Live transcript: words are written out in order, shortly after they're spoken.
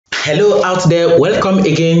Hello out there, welcome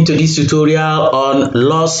again to this tutorial on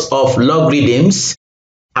laws of logarithms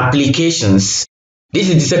applications. This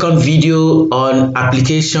is the second video on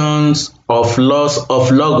applications of laws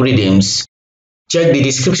of logarithms. Check the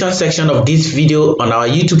description section of this video on our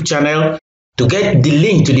YouTube channel to get the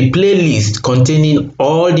link to the playlist containing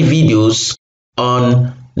all the videos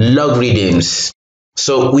on logarithms.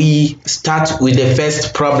 So we start with the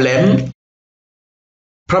first problem.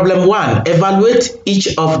 Problem 1. Evaluate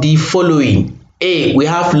each of the following. A. We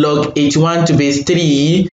have log 81 to base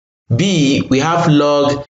 3. B. We have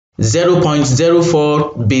log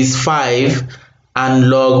 0.04 base 5 and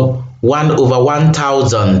log 1 over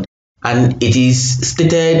 1000. And it is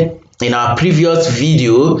stated in our previous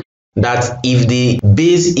video that if the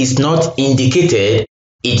base is not indicated,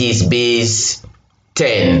 it is base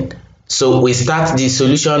 10. So we start the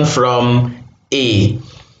solution from A.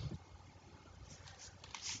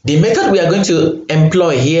 The method we are going to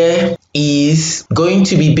employ here is going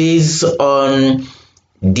to be based on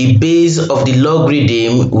the base of the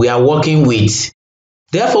logarithm we are working with.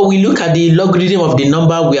 Therefore, we look at the logarithm of the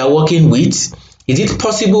number we are working with. Is it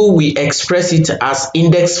possible we express it as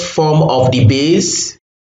index form of the base?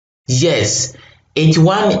 Yes.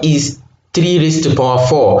 81 is 3 raised to power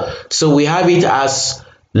 4. So we have it as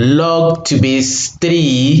log to base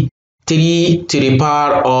 3, 3 to the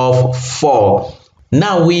power of 4.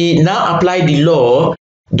 Now we apply the law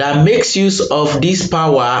that makes use of this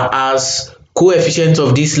power as coefficient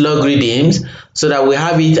of these logarithms, so that we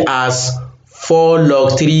have it as 4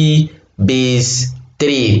 log 3 base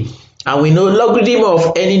 3. And we know logarithm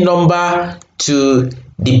of any number to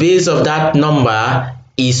the base of that number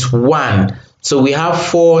is 1. So we have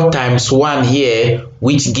 4 times 1 here,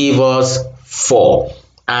 which give us 4.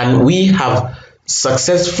 And we have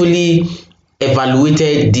successfully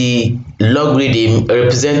evaluated the logarithm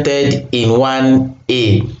represented in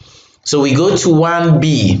 1a. So we go to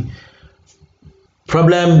 1b.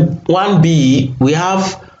 Problem 1b, we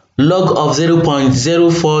have log of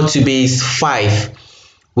 0.04 to base 5.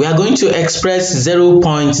 We are going to express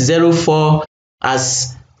 0.04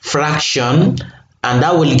 as fraction, and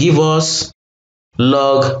that will give us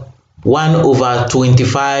log 1 over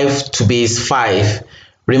 25 to base 5.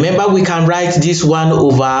 Remember, we can write this 1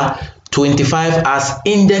 over 25 as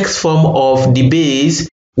index form of the base,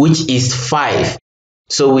 which is 5.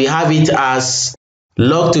 So we have it as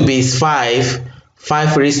log to base 5,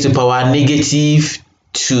 5 raised to power negative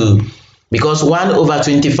 2. Because 1 over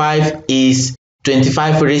 25 is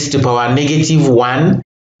 25 raised to power negative 1,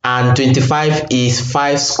 and 25 is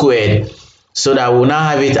 5 squared. So that we'll now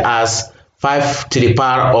have it as 5 to the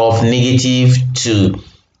power of negative 2.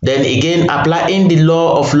 Then again, applying the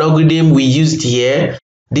law of logarithm we used here,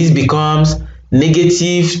 this becomes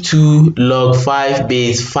negative 2 log 5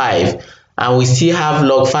 base 5. And we still have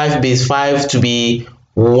log 5 base 5 to be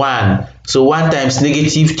 1. So 1 times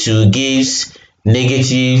negative 2 gives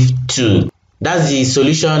negative 2. That's the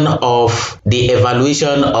solution of the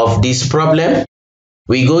evaluation of this problem.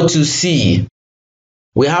 We go to C.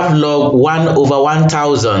 We have log 1 over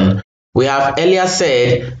 1000. We have earlier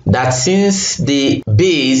said that since the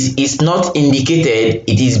base is not indicated,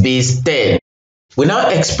 it is base 10. We now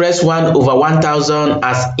express 1 over 1000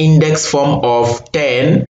 as index form of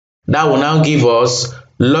 10. That will now give us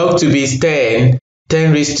log to base 10,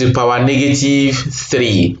 10 raised to power negative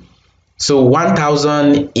 3. So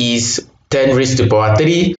 1000 is 10 raised to power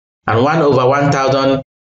 3, and 1 over 1000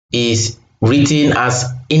 is written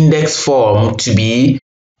as index form to be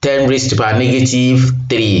 10 raised to power negative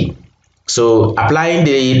 3. So applying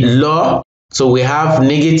the law, so we have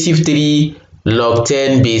negative 3 log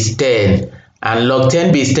 10 base 10. And log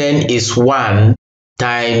 10 base 10 is 1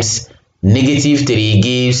 times negative 3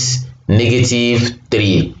 gives negative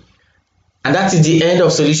 3. And that is the end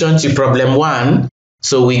of solution to problem 1.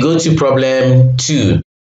 So we go to problem 2.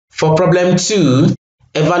 For problem 2,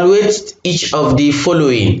 evaluate each of the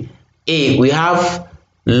following. A. We have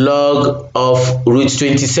log of root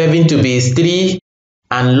 27 to base 3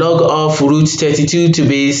 and log of root 32 to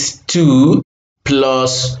base 2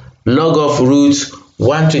 plus log of root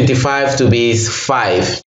 125 to base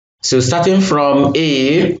 5. So starting from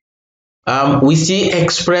A, we still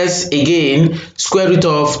express again square root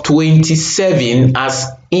of 27 as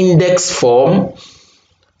index form.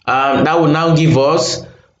 That will now give us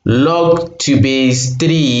log to base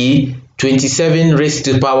 3, 27 raised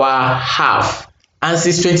to power half. And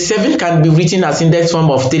since 27 can be written as index form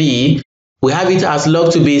of 3, we have it as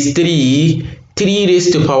log to base 3, 3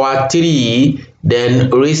 raised to power 3, then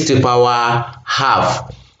raised to power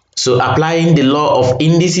half. So applying the law of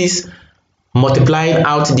indices, multiplying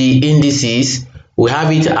out the indices, we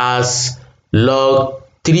have it as log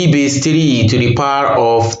 3 base 3 to the power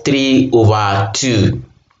of 3 over 2.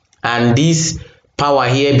 And this power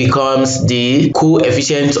here becomes the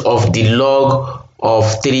coefficient of the log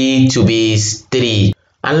of 3 to base 3.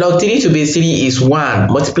 And log 3 to base 3 is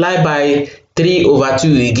 1. Multiplied by 3 over 2,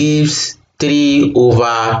 it gives 3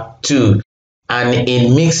 over 2. And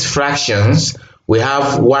in mixed fractions, we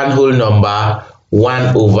have one whole number,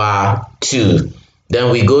 1 over 2.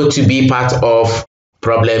 Then we go to B part of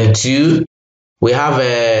problem 2. We have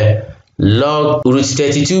a log root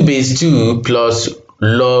 32 base 2 plus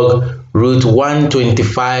log root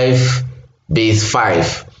 125 base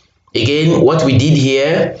 5. Again, what we did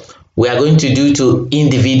here, we are going to do to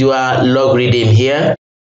individual logarithm here.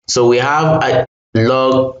 So we have a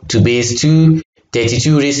log to base 2,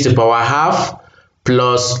 32 raised to power half,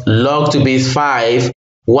 plus log to base 5,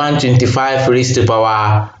 125 raised to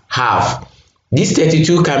power half. This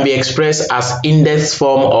 32 can be expressed as index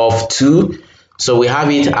form of 2. So we have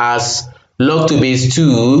it as log to base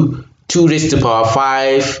 2, 2 raised to power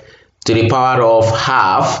 5 to the power of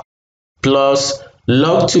half, plus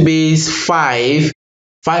log to base 5,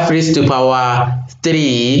 5 raised to power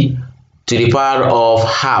 3 to the power of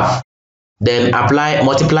half. Then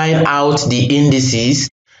multiplying out the indices,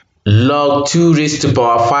 log 2 raised to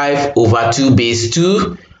power 5 over 2 base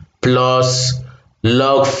 2 plus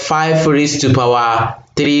log 5 raised to power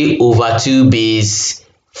 3 over 2 base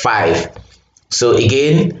 5. So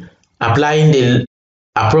again, applying the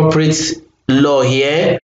appropriate law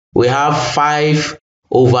here, we have 5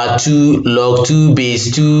 over 2 log 2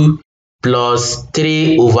 base 2 plus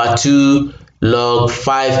 3 over 2 log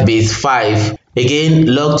 5 base 5.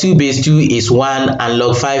 Again, log 2 base 2 is 1 and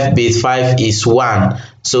log 5 base 5 is 1.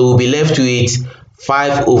 So we'll be left with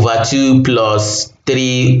 5 over 2 plus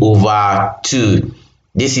 3 over 2.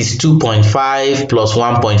 This is 2.5 plus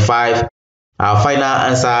 1.5. Our final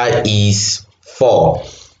answer is 4.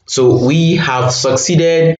 So we have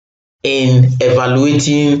succeeded in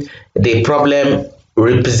evaluating the problem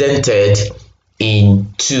represented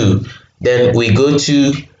in 2. Then we go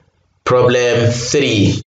to problem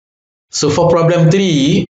 3. So for problem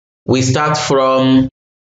 3, we start from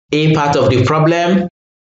A part of the problem.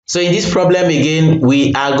 So in this problem again,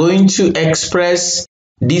 we are going to express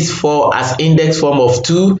this 4 as index form of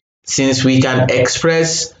 2, since we can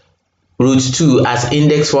express root 2 as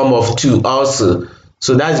index form of 2 also.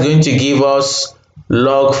 So that's going to give us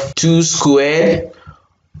log 2 squared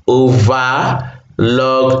over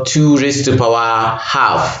log 2 raised to power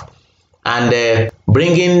half. And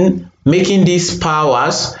making these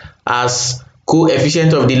powers as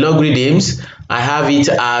coefficient of the logarithms, I have it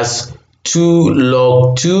as 2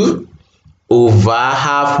 log 2 over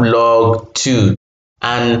half log 2.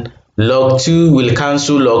 And log 2 will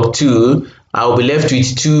cancel log 2. I will be left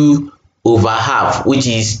with 2 over half, which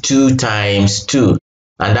is 2 times 2.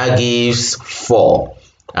 And that gives 4.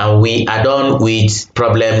 And we are done with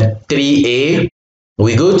problem 3A.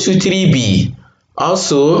 We go to 3B.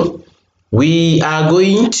 Also, we are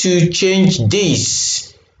going to change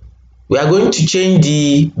this. We are going to change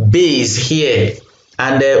the base here.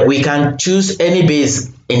 And we can choose any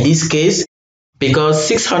base in this case, because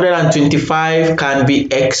 625 can be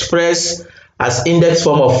expressed as index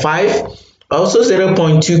form of 5. Also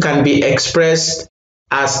 0.2 can be expressed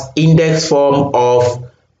as index form of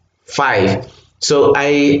 5. So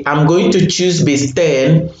I am going to choose base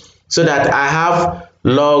 10 so that I have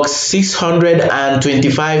log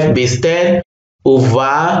 625 base 10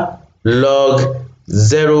 over log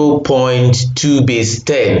 0.2 base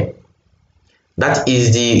 10. That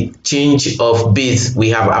is the change of base we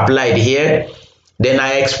have applied here. Then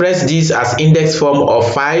I express this as index form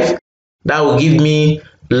of 5. That will give me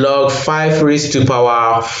log 5 raised to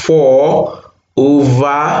power 4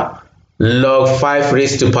 over log 5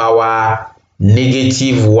 raised to power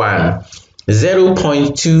negative 1.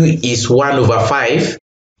 0.2 is 1 over 5,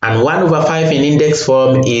 and 1 over 5 in index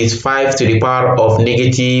form is 5 to the power of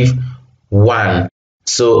negative 1.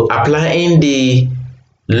 So applying the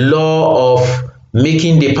law of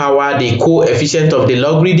making the power the coefficient of the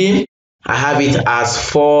logarithm, I have it as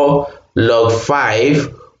 4 log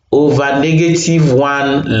 5 over negative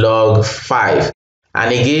 1 log 5.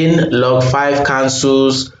 And again, log 5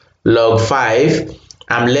 cancels log 5.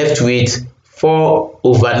 I'm left with 4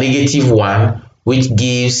 over negative 1, which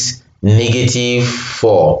gives negative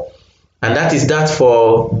 4. And that is that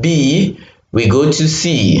for B. We go to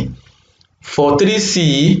C. For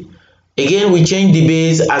 3C, again, we change the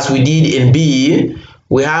base as we did in B.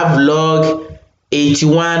 We have log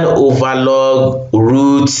 81 over log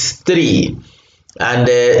root 3. And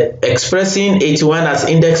expressing 81 as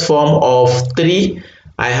index form of 3,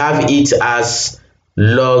 I have it as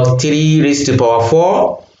log 3 raised to the power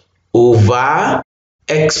 4 over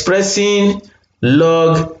expressing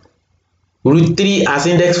log root 3 as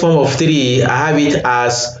index form of 3, I have it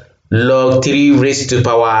as log 3 raised to the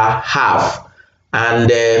power half.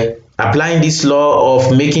 And applying this law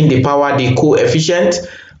of making the power the coefficient,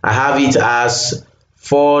 I have it as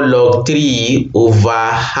 4 log 3 over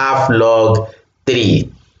half log 3.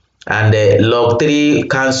 And log 3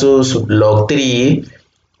 cancels log 3.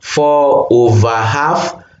 4 over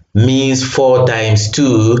half means 4 times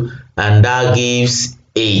 2, and that gives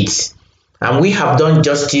 8. And we have done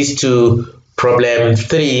justice to problem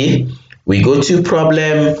 3. We go to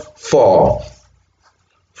problem 4.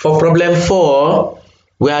 For problem 4,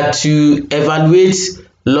 we are to evaluate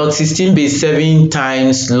log 16 base 7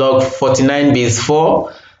 times log 49 base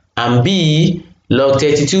 4, and B, log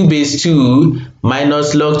 32 base 2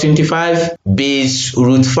 minus log 25 base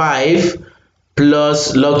root 5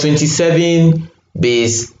 plus log 27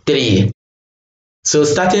 base 3. So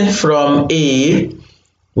starting from A,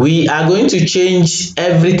 we are going to change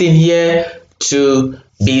everything here to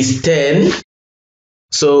base 10.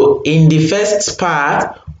 So in the first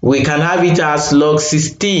part, we can have it as log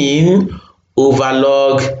 16 over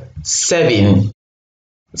log 7.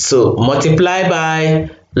 So multiply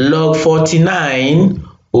by log 49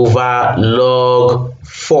 over log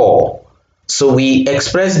 4. So we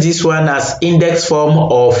express this one as index form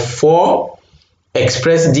of 4,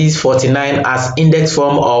 express this 49 as index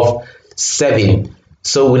form of 7.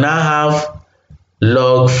 So we now have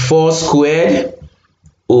log 4 squared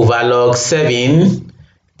over log 7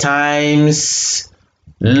 times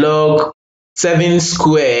log 7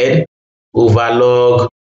 squared over log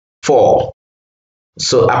 4.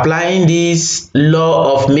 So applying this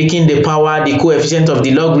law of making the power the coefficient of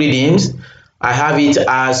the logarithms, I have it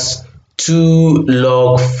as 2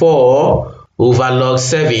 log 4 over log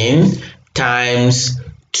 7 times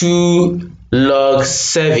 2 log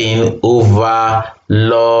 7 over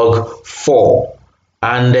log 4.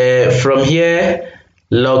 And from here,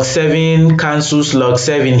 log 7 cancels log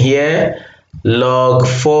 7 here, log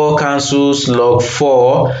 4 cancels log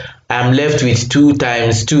 4. I'm left with 2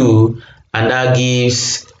 times 2, and that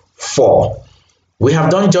gives 4. We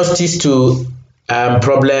have done justice to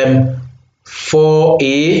problem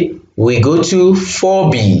 4a. We go to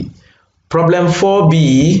 4b. Problem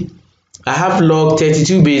 4b, I have log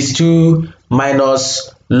 32 base 2 minus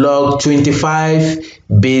log 25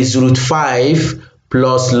 base root 5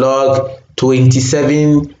 plus log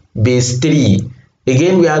 27 base 3.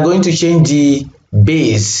 Again, we are going to change the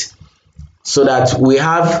base so that we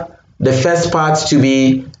have the first part to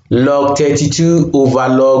be log 32 over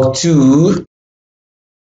log 2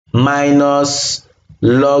 minus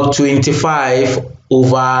log 25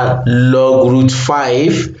 over log root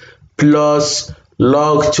 5 plus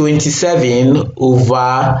log 27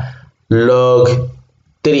 over log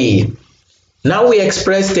 3. Now we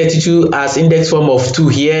express 32 as index form of 2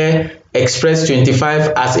 here, express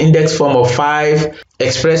 25 as index form of 5,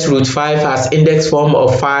 express root 5 as index form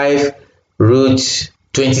of 5, root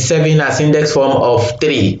 27 as index form of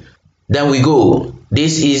 3. Then we go.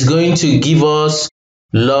 This is going to give us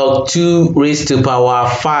log 2 raised to power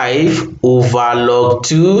 5 over log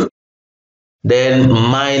 2, then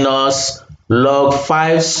minus log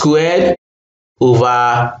 5 squared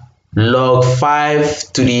over log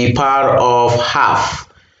 5 to the power of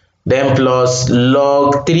half, then plus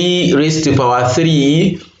log 3 raised to power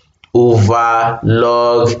 3 over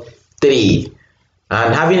log 3.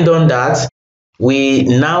 And having done that, we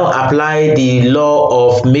now apply the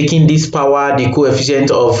law of making this power the coefficient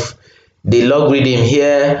of the logarithm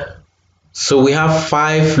here. So we have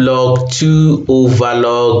 5 log 2 over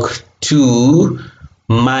log 2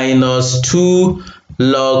 minus 2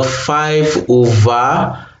 log 5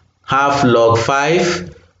 over half log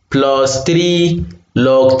 5 plus 3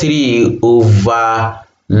 log 3 over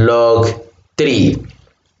log 3.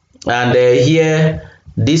 And here,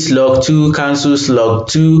 this log 2 cancels log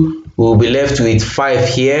 2, we'll be left with 5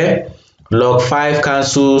 here. Log 5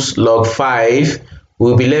 cancels log 5,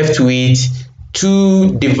 we'll be left with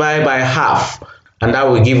 2 divided by half, and that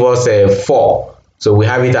will give us 4. So we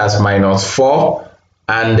have it as minus 4,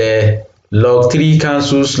 and log 3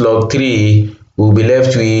 cancels log 3, we'll be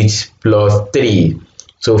left with plus 3.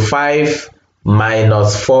 So 5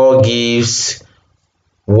 minus 4 gives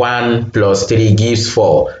 1 plus 3 gives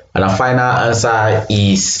 4, and our final answer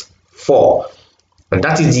is 4. And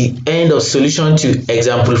that is the end of solution to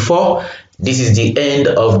example 4. This is the end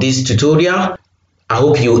of this tutorial. I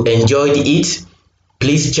hope you enjoyed it.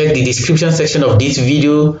 Please check the description section of this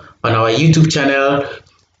video on our YouTube channel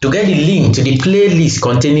to get the link to the playlist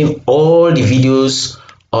containing all the videos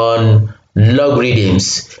on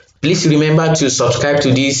logarithms. Please remember to subscribe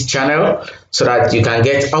to this channel so that you can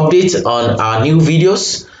get updates on our new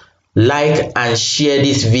videos. Like and share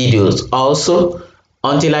these videos also.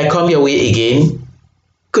 Until I come your way again,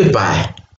 goodbye.